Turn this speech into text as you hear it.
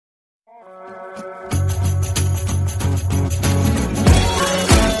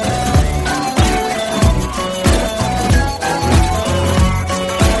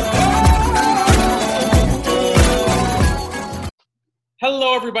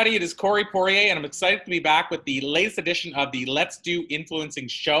Hello, everybody. It is Corey Poirier, and I'm excited to be back with the latest edition of the Let's Do Influencing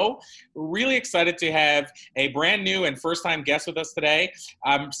show. We're really excited to have a brand new and first-time guest with us today.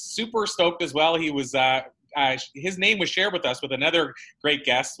 I'm super stoked as well. He was his name was shared with us with another great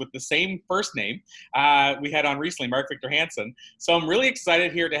guest with the same first name we had on recently, Mark Victor Hansen. So I'm really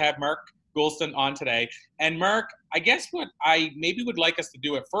excited here to have Mark Goulston on today. And Mark, I guess what I maybe would like us to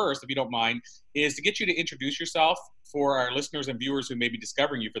do at first, if you don't mind, is to get you to introduce yourself for our listeners and viewers who may be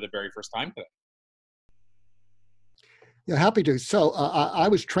discovering you for the very first time today. Yeah, happy to. So I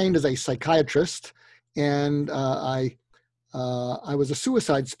was trained as a psychiatrist, and I was a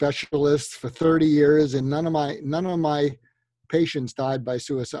suicide specialist for 30 years, and none of my patients died by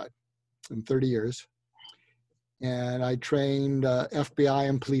suicide in 30 years. And I trained FBI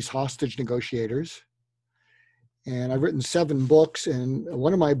and police hostage negotiators. And I've written 7 books, and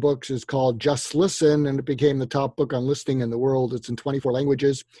one of my books is called Just Listen, and it became the top book on listening in the world. It's in 24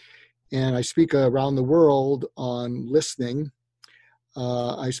 languages, and I speak around the world on listening.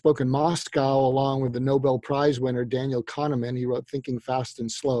 I spoke in Moscow along with the Nobel Prize winner, Daniel Kahneman. He wrote Thinking Fast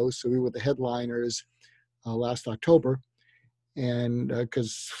and Slow, so we were the headliners last October. And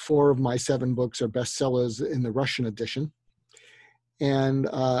because 4 of my 7 books are bestsellers in the Russian edition. And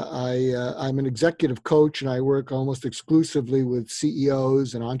I'm an executive coach, and I work almost exclusively with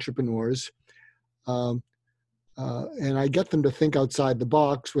CEOs and entrepreneurs. And I get them to think outside the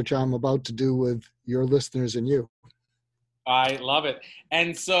box, which I'm about to do with your listeners and you. I love it.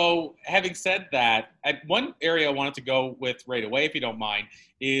 And so having said that, one area I wanted to go with right away, if you don't mind,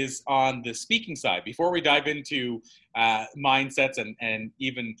 is on the speaking side. Before we dive into mindsets and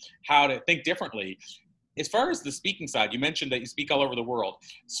even how to think differently, as far as the speaking side, you mentioned that you speak all over the world.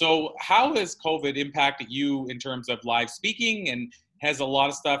 So how has COVID impacted you in terms of live speaking, and has a lot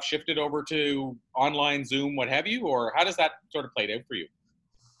of stuff shifted over to online, Zoom, what have you, or how does that sort of play out for you?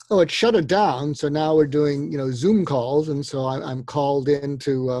 Oh, it shut it down. So now we're doing, Zoom calls. And so I'm called in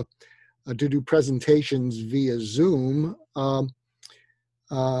to do presentations via Zoom.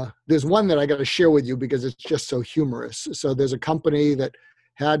 There's one that I got to share with you because it's just so humorous. So there's a company that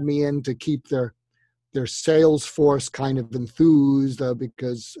had me in to keep their sales force kind of enthused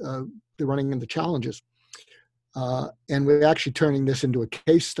because they're running into challenges. And we're actually turning this into a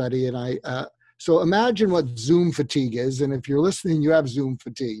case study. And so imagine what Zoom fatigue is. And if you're listening, you have Zoom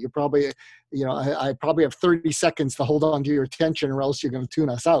fatigue. You're probably, I probably have 30 seconds to hold on to your attention, or else you're going to tune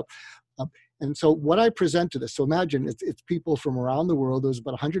us out. And so what I present to this, so imagine it's people from around the world. There's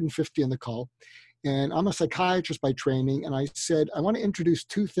about 150 on the call. And I'm a psychiatrist by training. And I said, I want to introduce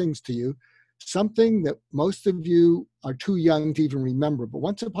 2 things to you, something that most of you are too young to even remember. But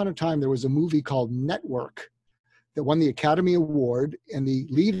once upon a time, there was a movie called Network that won the Academy Award, and the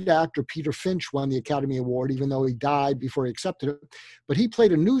lead actor, Peter Finch, won the Academy Award, even though he died before he accepted it. But he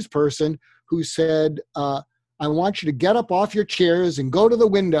played a news person who said, I want you to get up off your chairs and go to the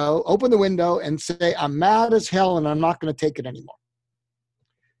window, open the window, and say, I'm mad as hell and I'm not going to take it anymore.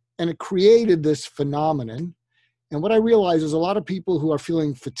 And it created this phenomenon. And what I realize is a lot of people who are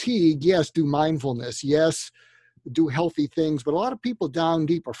feeling fatigue, yes, do mindfulness, yes, do healthy things, but a lot of people down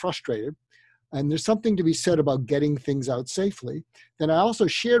deep are frustrated. And there's something to be said about getting things out safely. Then I also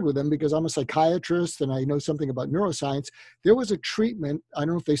shared with them, because I'm a psychiatrist and I know something about neuroscience, there was a treatment, I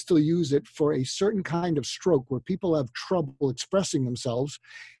don't know if they still use it, for a certain kind of stroke where people have trouble expressing themselves.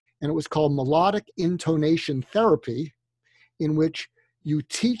 And it was called melodic intonation therapy, in which you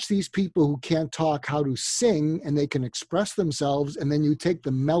teach these people who can't talk how to sing, and they can express themselves, and then you take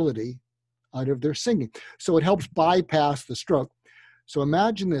the melody out of their singing. So it helps bypass the stroke. So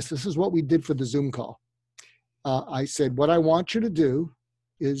imagine this. This is what we did for the Zoom call. I said, what I want you to do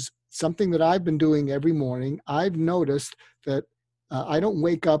is something that I've been doing every morning. I've noticed that I don't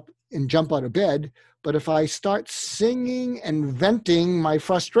wake up and jump out of bed, but if I start singing and venting my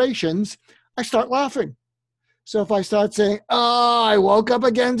frustrations, I start laughing. So if I start saying, oh, I woke up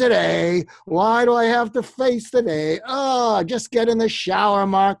again today. Why do I have to face the day? Oh, just get in the shower,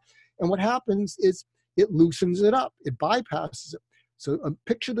 Mark. And what happens is it loosens it up. It bypasses it. So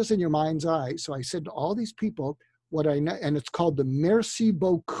picture this in your mind's eye. So I said to all these people, what I know, and it's called the Merci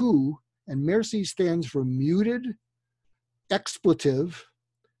Beaucoup, and merci stands for muted, expletive,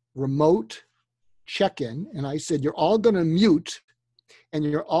 remote, check-in. And I said, you're all going to mute, and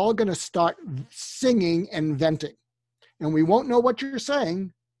you're all going to start singing and venting. And we won't know what you're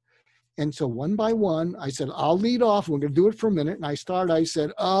saying. And so one by one, I said, I'll lead off. We're going to do it for a minute. And I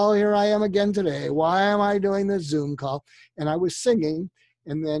said, oh, here I am again today. Why am I doing this Zoom call? And I was singing.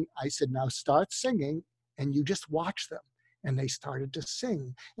 And then I said, now start singing. And you just watch them. And they started to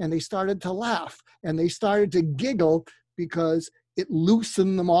sing. And they started to laugh. And they started to giggle because it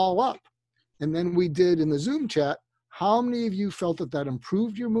loosened them all up. And then we did in the Zoom chat, how many of you felt that that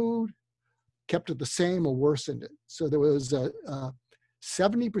improved your mood, kept it the same, or worsened it? So there was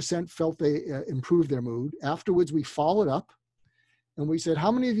 70% felt they improved their mood. Afterwards, we followed up and we said,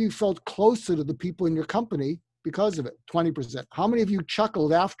 how many of you felt closer to the people in your company because of it? 20%. How many of you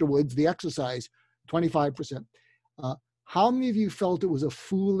chuckled afterwards, the exercise? 25%. How many of you felt it was a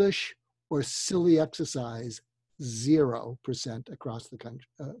foolish or silly exercise? 0% across the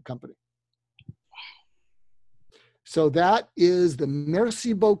company. So that is the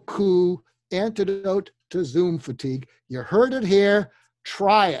merci beaucoup antidote to Zoom fatigue. You heard it here.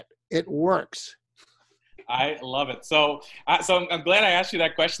 Try it. It works. I love it. So I'm glad I asked you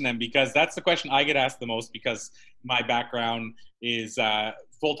that question then, because that's the question I get asked the most, because my background is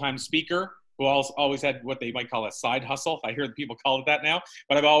full-time speaker who always had what they might call a side hustle. I hear people call it that now,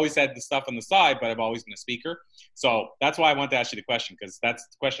 but I've always had the stuff on the side, but I've always been a speaker. So that's why I wanted to ask you the question, because that's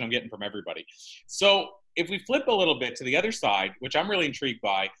the question I'm getting from everybody. So if we flip a little bit to the other side, which I'm really intrigued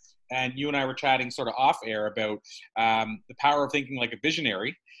by, and you and I were chatting sort of off air about the power of thinking like a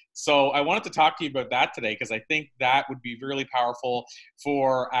visionary. So I wanted to talk to you about that today, because I think that would be really powerful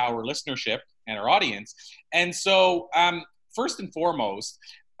for our listenership and our audience. And so first and foremost,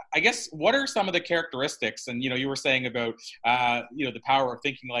 I guess, what are some of the characteristics? And, you were saying about, the power of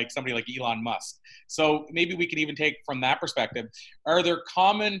thinking like somebody like Elon Musk. So maybe we can even take from that perspective. Are there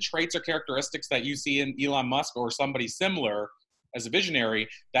common traits or characteristics that you see in Elon Musk or somebody similar as a visionary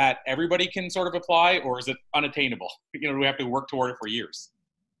that everybody can sort of apply, or is it unattainable? Do we have to work toward it for years?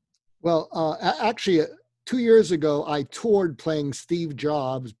 Well, actually, 2 years ago, I toured playing Steve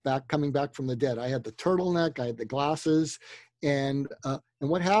Jobs coming back from the dead. I had the turtleneck, I had the glasses, and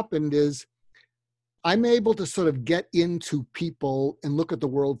what happened is I'm able to sort of get into people and look at the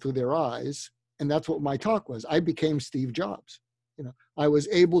world through their eyes, and that's what my talk was. I became Steve Jobs. I was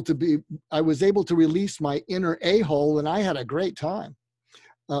able to release my inner a-hole, and I had a great time.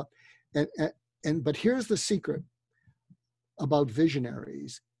 But here's the secret about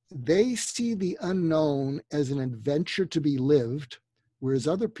visionaries. They see the unknown as an adventure to be lived, whereas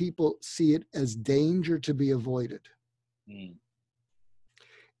other people see it as danger to be avoided. Mm.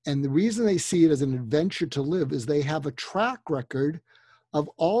 And the reason they see it as an adventure to live is they have a track record of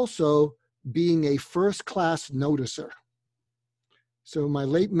also being a first-class noticer. So my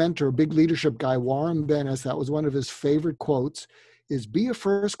late mentor, a big leadership guy, Warren Bennis, that was one of his favorite quotes, is be a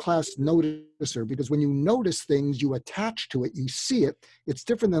first-class noticer, because when you notice things, you attach to it, you see it. It's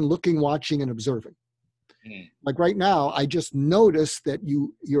different than looking, watching, and observing. Mm. Like right now, I just noticed that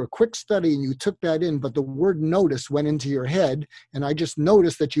you're a quick study and you took that in, but the word notice went into your head, and I just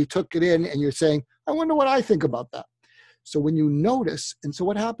noticed that you took it in and you're saying, I wonder what I think about that. So when you notice, and so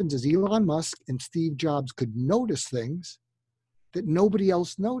what happens is Elon Musk and Steve Jobs could notice things that nobody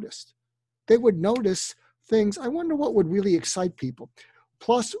else noticed. They would notice things. I wonder what would really excite people.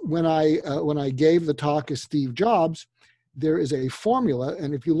 Plus, when I gave the talk as Steve Jobs, there is a formula,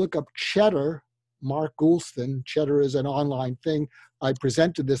 and if you look up Cheddar, Mark Goulston, Cheddar is an online thing. I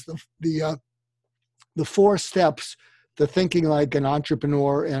presented this, the 4 steps to thinking like an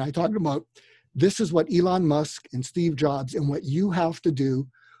entrepreneur, and I talked about this is what Elon Musk and Steve Jobs and what you have to do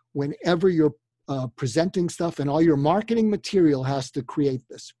whenever you're presenting stuff, and all your marketing material has to create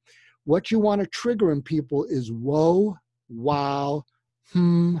this. What you want to trigger in people is whoa, wow,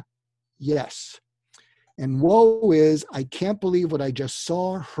 yes. And whoa is, I can't believe what I just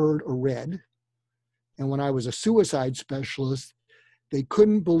saw, heard, or read. And when I was a suicide specialist, they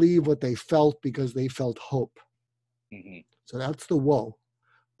couldn't believe what they felt because they felt hope. Mm-hmm. So that's the whoa.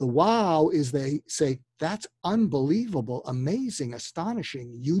 The wow is they say, that's unbelievable, amazing,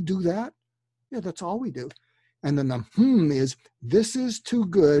 astonishing. You do that? Yeah, that's all we do. And then the is, this is too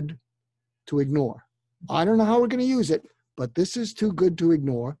good to ignore. I don't know how we're going to use it, but this is too good to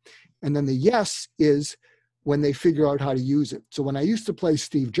ignore. And then the yes is when they figure out how to use it. So when I used to play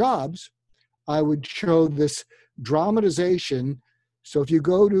Steve Jobs, I would show this dramatization. So if you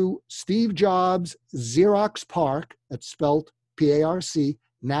go to Steve Jobs Xerox PARC, that's spelled P-A-R-C,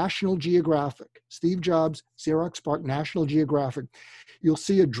 National Geographic, Steve Jobs Xerox PARC, National Geographic, you'll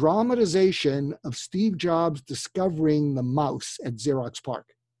see a dramatization of Steve Jobs discovering the mouse at Xerox PARC,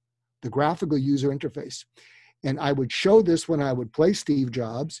 the graphical user interface. And I would show this when I would play Steve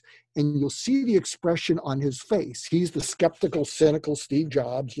Jobs, and you'll see the expression on his face. He's the skeptical, cynical Steve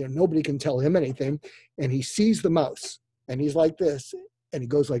Jobs. Nobody can tell him anything. And he sees the mouse, and he's like this, and he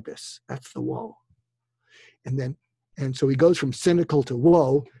goes like this. That's the whoa. And so he goes from cynical to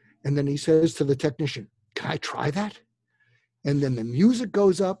whoa, and then he says to the technician, can I try that? And then the music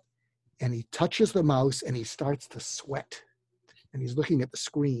goes up, and he touches the mouse, and he starts to sweat. and he's looking at the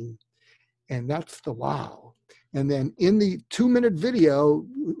screen. And that's the wow. And then in the 2-minute video,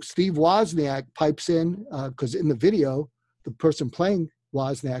 Steve Wozniak pipes in, because in the video, the person playing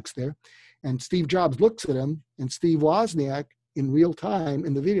Wozniak's there, and Steve Jobs looks at him, and Steve Wozniak in real time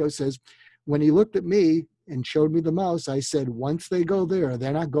in the video says, when he looked at me and showed me the mouse, I said, once they go there,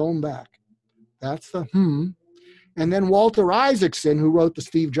 they're not going back. That's the And then Walter Isaacson, who wrote the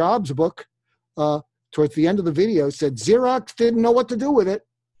Steve Jobs book, towards the end of the video said, Xerox didn't know what to do with it.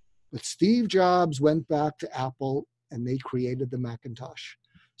 But Steve Jobs went back to Apple and they created the Macintosh.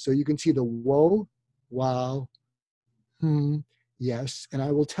 So you can see the whoa, wow, yes. And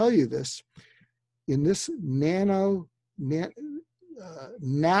I will tell you this, in this gnat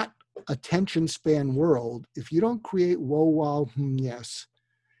attention span world, if you don't create whoa, wow, yes,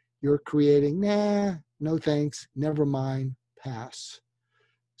 you're creating, nah, no thanks, never mind, pass.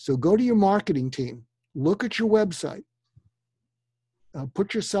 So go to your marketing team, look at your website,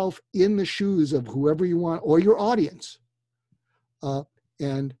 put yourself in the shoes of whoever you want or your audience.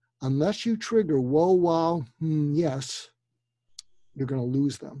 And unless you trigger whoa, wow, yes, you're going to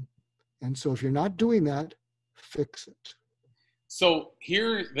lose them. And so if you're not doing that, fix it. So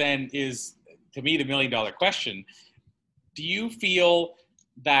here then is, to me, the $1 million question. Do you feel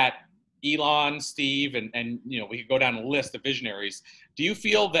that Elon, Steve, and we could go down a list of visionaries, do you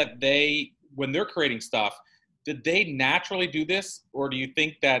feel that they, when they're creating stuff, did they naturally do this, or do you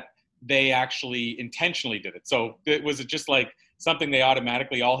think that they actually intentionally did it? So was it just like something they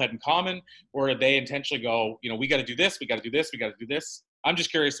automatically all had in common, or did they intentionally go, we got to do this, we got to do this, we got to do this? I'm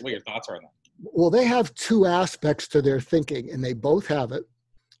just curious what your thoughts are on that. Well, they have two aspects to their thinking, and they both have it.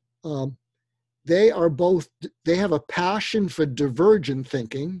 They have a passion for divergent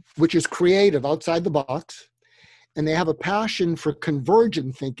thinking, which is creative outside the box. And they have a passion for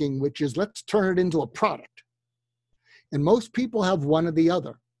convergent thinking, which is let's turn it into a product. And most people have one or the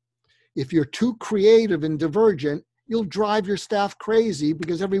other. If you're too creative and divergent, you'll drive your staff crazy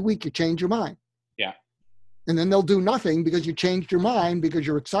because every week you change your mind. Yeah. And then they'll do nothing because you changed your mind because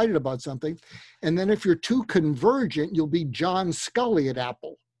you're excited about something. And then if you're too convergent, you'll be John Scully at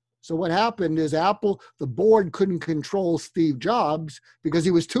Apple. So what happened is Apple, the board couldn't control Steve Jobs because he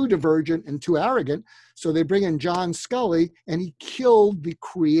was too divergent and too arrogant. So they bring in John Scully, and he killed the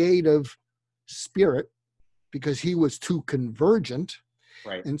creative spirit because he was too convergent.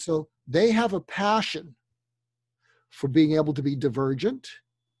 Right. And so they have a passion for being able to be divergent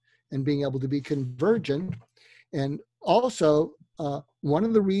and being able to be convergent. And also, one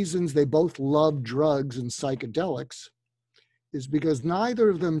of the reasons they both love drugs and psychedelics is because neither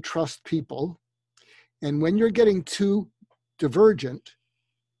of them trust people. And when you're getting too divergent,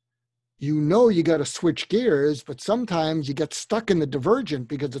 you got to switch gears, but sometimes you get stuck in the divergent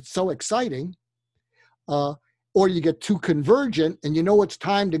because it's so exciting. Or you get too convergent and it's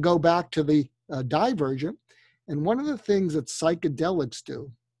time to go back to the divergent. And one of the things that psychedelics do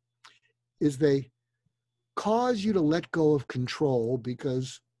is they cause you to let go of control,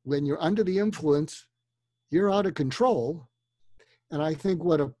 because when you're under the influence, you're out of control. And I think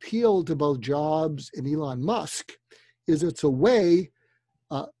what appealed to both Jobs and Elon Musk is it's a way,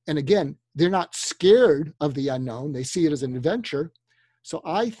 and again, they're not scared of the unknown. They see it as an adventure. So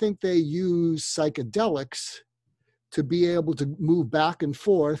I think they use psychedelics to be able to move back and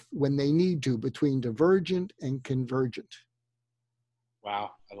forth when they need to between divergent and convergent.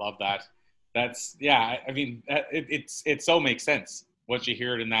 Wow, I love that. That's, yeah, I mean, it so makes sense once you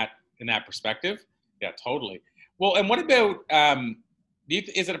hear it in that perspective. Yeah, totally. Well, and what about,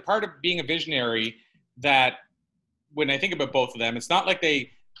 is it a part of being a visionary that when I think about both of them, it's not like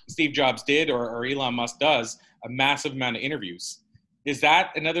Steve Jobs did or Elon Musk does a massive amount of interviews. Is that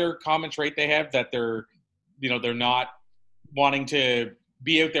another common trait they have, that they're not wanting to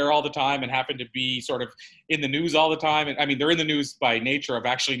be out there all the time and happen to be sort of in the news all the time? And I mean, they're in the news by nature of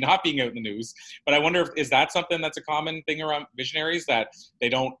actually not being out in the news. But I wonder is that something that's a common thing around visionaries, that they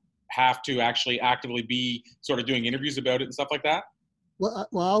don't have to actually actively be sort of doing interviews about it and stuff like that? Well,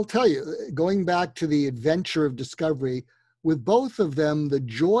 I'll tell you, going back to the adventure of discovery, with both of them, the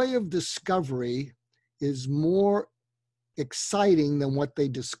joy of discovery is more exciting than what they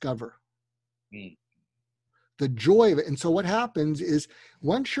discover. Mm. The joy of it. And so what happens is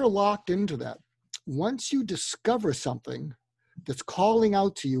once you're locked into that, once you discover something that's calling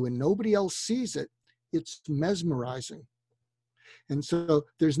out to you and nobody else sees it, it's mesmerizing. And so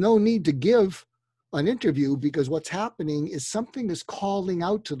there's no need to give an interview, because what's happening is something is calling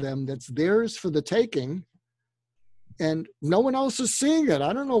out to them that's theirs for the taking, and no one else is seeing it.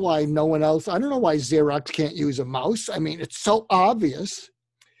 I don't know why Xerox can't use a mouse. I mean, it's so obvious.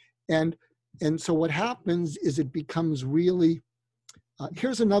 And so what happens is it becomes really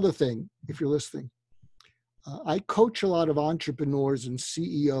Here's another thing, if you're listening. I coach a lot of entrepreneurs and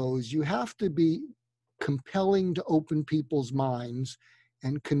CEOs. You have to be compelling to open people's minds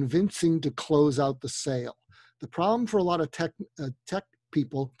and convincing to close out the sale. The problem for a lot of tech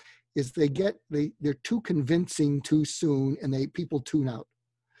people is they're too convincing too soon, and people tune out.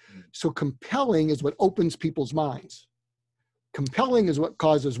 So compelling is what opens people's minds. Compelling is what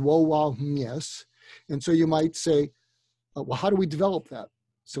causes whoa, wow, yes. And so you might say, well, how do we develop that?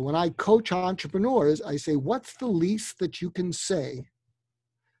 So when I coach entrepreneurs, I say, what's the least that you can say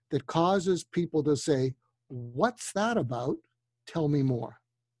that causes people to say, what's that about? Tell me more.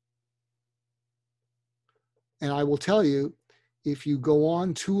 And I will tell you, if you go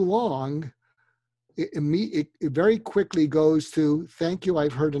on too long, it very quickly goes to, thank you,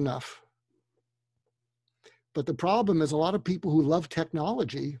 I've heard enough. But the problem is a lot of people who love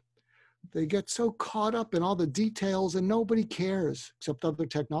technology, they get so caught up in all the details and nobody cares except other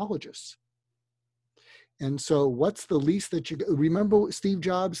technologists. And so what's the least that you, remember Steve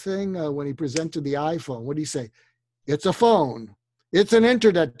Jobs' thing when he presented the iPhone? What did he say? It's a phone. It's an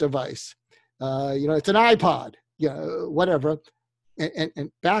internet device. It's an iPod, whatever.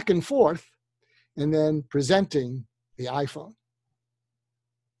 And back and forth, and then presenting the iPhone.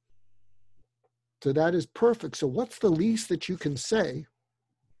 So that is perfect. So what's the least that you can say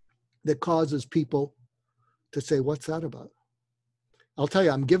that causes people to say, what's that about? I'll tell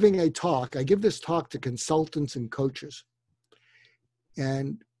you, I'm giving a talk. I give this talk to consultants and coaches.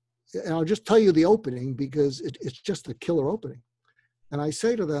 And I'll just tell you the opening because it's just a killer opening. And I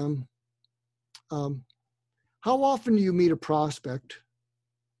say to them, how often do you meet a prospect?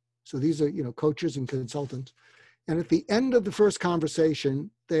 So these are, coaches and consultants. And at the end of the first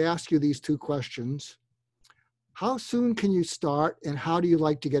conversation, they ask you these two questions. How soon can you start and how do you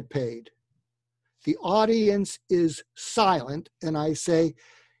like to get paid? The audience is silent and I say,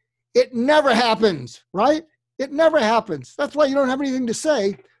 it never happens, right? It never happens. That's why you don't have anything to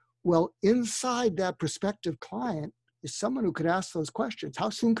say. Well, inside that prospective client is someone who could ask those questions. How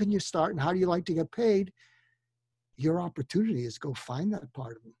soon can you start and how do you like to get paid? Your opportunity is go find that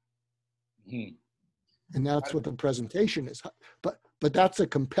part of them. Mm-hmm. And that's what the presentation is. But that's a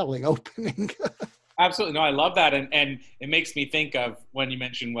compelling opening. Absolutely. No, I love that. And it makes me think of when you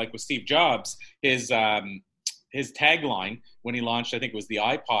mentioned, like with Steve Jobs, his tagline when he launched, I think it was the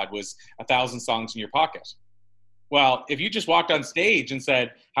iPod, was 1,000 songs in your pocket. Well, if you just walked on stage and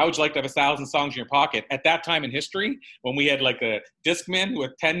said, how would you like to have 1,000 songs in your pocket? At that time in history, when we had like a Discman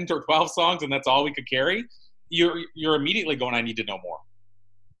with 10 or 12 songs and that's all we could carry, you're immediately going, I need to know more.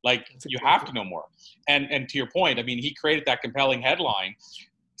 Like you have to know more. And to your point, I mean, he created that compelling headline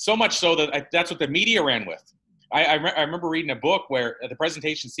so much so that that's what the media ran with. I remember reading a book where the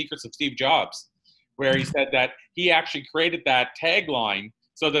presentation Secrets of Steve Jobs, where he said that he actually created that tagline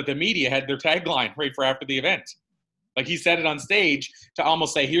so that the media had their tagline right for after the event. Like he said it on stage to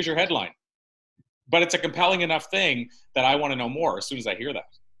almost say, here's your headline. But it's a compelling enough thing that I want to know more as soon as I hear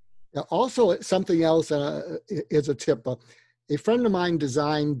that. Yeah, also, something else is a tip. A friend of mine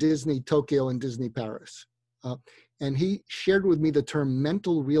designed Disney Tokyo and Disney Paris. And he shared with me the term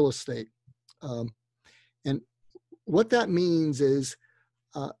mental real estate. And what that means is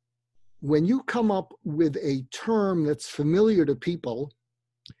when you come up with a term that's familiar to people,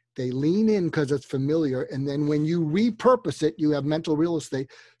 they lean in because it's familiar. And then when you repurpose it, you have mental real estate.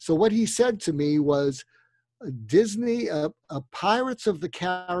 So what he said to me was, Disney, Pirates of the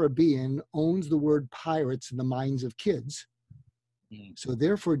Caribbean owns the word pirates in the minds of kids. So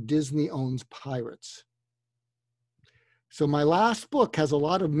therefore, Disney owns pirates. So my last book has a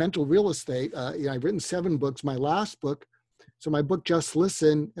lot of mental real estate. I've written 7 books. My last book, so my book, Just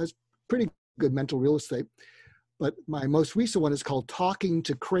Listen, has pretty good mental real estate. But my most recent one is called Talking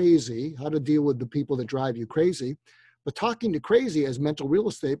to Crazy, How to Deal with the People That Drive You Crazy. But Talking to Crazy has mental real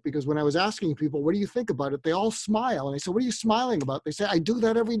estate because when I was asking people, what do you think about it? They all smile. And I said, what are you smiling about? They say, I do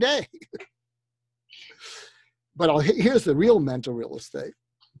that every day. But here's the real mental real estate.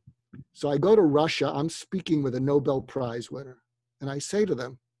 So I go to Russia. I'm speaking with a Nobel Prize winner. And I say to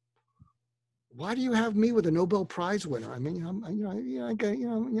them, why do you have me with a Nobel Prize winner? I mean,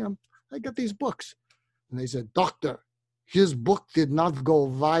 I got these books. And they said, doctor, his book did not go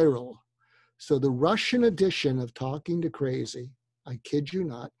viral. So the Russian edition of Talking to Crazy, I kid you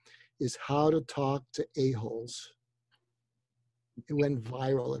not, is How to Talk to A-Holes. It went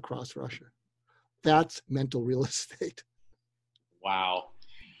viral across Russia. That's mental real estate. Wow.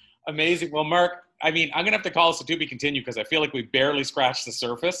 Amazing. Well, Mark, I mean, I'm going to have to call this a to be continued because I feel like we barely scratched the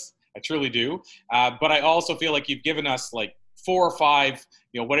surface. I truly do. But I also feel like you've given us like 4 or 5,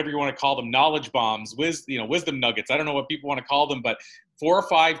 whatever you want to call them, knowledge bombs, wisdom nuggets. I don't know what people want to call them, but 4 or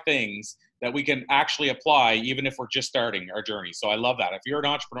 5 things that we can actually apply even if we're just starting our journey. So I love that. If you're an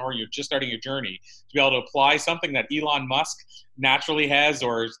entrepreneur, you're just starting your journey, to be able to apply something that Elon Musk naturally has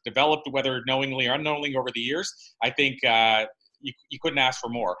or has developed, whether knowingly or unknowingly over the years, I think you couldn't ask for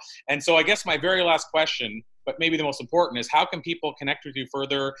more. And so I guess my very last question, but maybe the most important, is how can people connect with you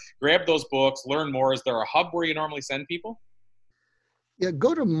further, grab those books, learn more? Is there a hub where you normally send people? Yeah,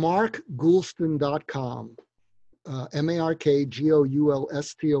 go to markgoulston.com.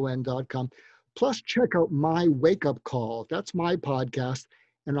 markgoulston.com. Plus, check out My Wake Up Call. That's my podcast,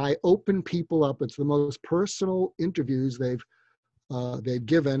 and I open people up. It's the most personal interviews they've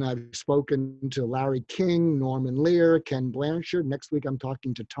given. I've spoken to Larry King, Norman Lear, Ken Blanchard. Next week, I'm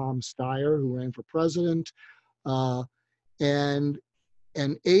talking to Tom Steyer, who ran for president, and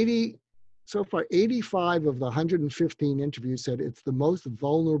 85 of the 115 interviews said it's the most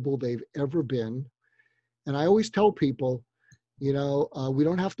vulnerable they've ever been. And I always tell people, we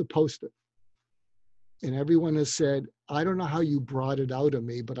don't have to post it. And everyone has said, I don't know how you brought it out of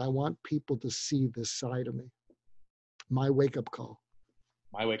me, but I want people to see this side of me. My Wake Up Call.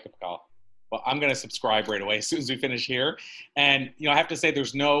 My Wake Up Call. Well, I'm going to subscribe right away as soon as we finish here. And, I have to say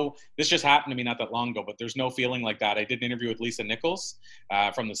this just happened to me not that long ago, but there's no feeling like that. I did an interview with Lisa Nichols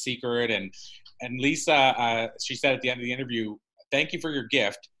from The Secret. And Lisa, she said at the end of the interview, thank you for your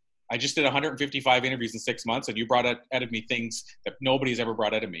gift. I just did 155 interviews in 6 months, and you brought out of me things that nobody's ever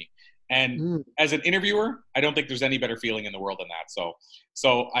brought out of me. And as an interviewer, I don't think there's any better feeling in the world than that. So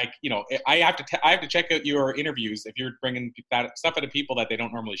I have to check out your interviews if you're bringing that stuff out of people that they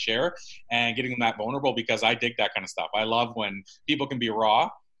don't normally share and getting them that vulnerable, because I dig that kind of stuff. I love when people can be raw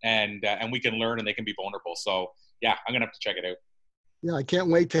and we can learn and they can be vulnerable. So yeah, I'm gonna have to check it out. Yeah, I can't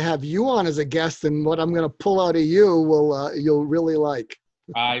wait to have you on as a guest, and what I'm gonna pull out of you you'll really like.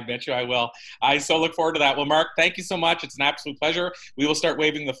 I bet you I will. I so look forward to that. Well, Mark, thank you so much. It's an absolute pleasure. We will start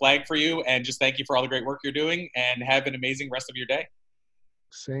waving the flag for you, and just thank you for all the great work you're doing, and have an amazing rest of your day.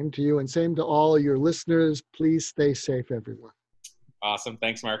 Same to you, and same to all your listeners. Please stay safe, everyone. Awesome.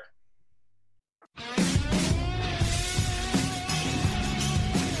 Thanks, Mark.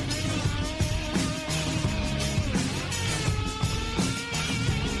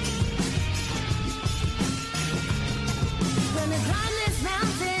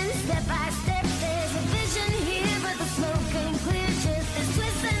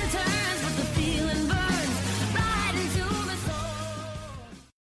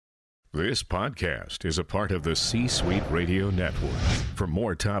 This podcast is a part of the C-Suite Radio Network. For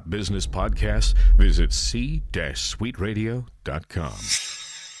more top business podcasts, visit c-suiteradio.com.